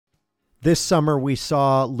This summer, we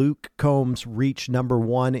saw Luke Combs reach number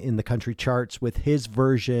one in the country charts with his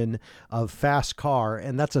version of Fast Car.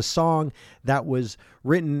 And that's a song that was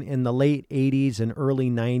written in the late 80s and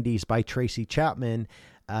early 90s by Tracy Chapman,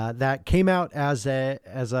 that came out as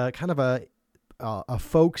a kind of a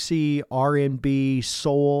folksy R&B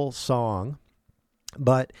soul song.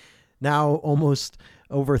 But now, almost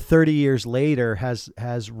over 30 years later,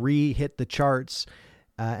 has re-hit the charts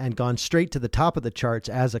and gone straight to the top of the charts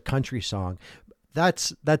as a country song.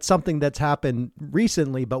 That's something that's happened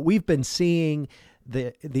recently, but we've been seeing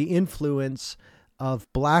the influence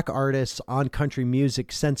of black artists on country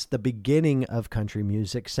music since the beginning of country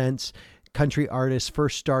music, since country artists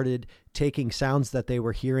first started taking sounds that they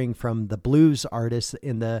were hearing from the blues artists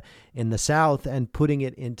in the South and putting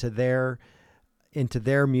it into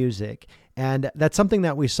their music. And that's something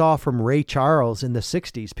that we saw from Ray Charles in the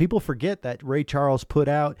 60s. People forget that Ray Charles put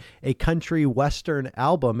out a country western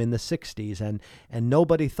album in the 60s, and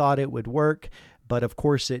nobody thought it would work, but of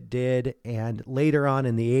course it did. And later on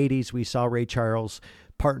in the 80s, we saw Ray Charles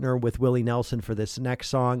partner with Willie Nelson for this next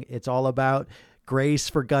song. It's all about grace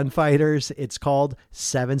for gunfighters. It's called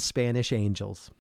Seven Spanish Angels.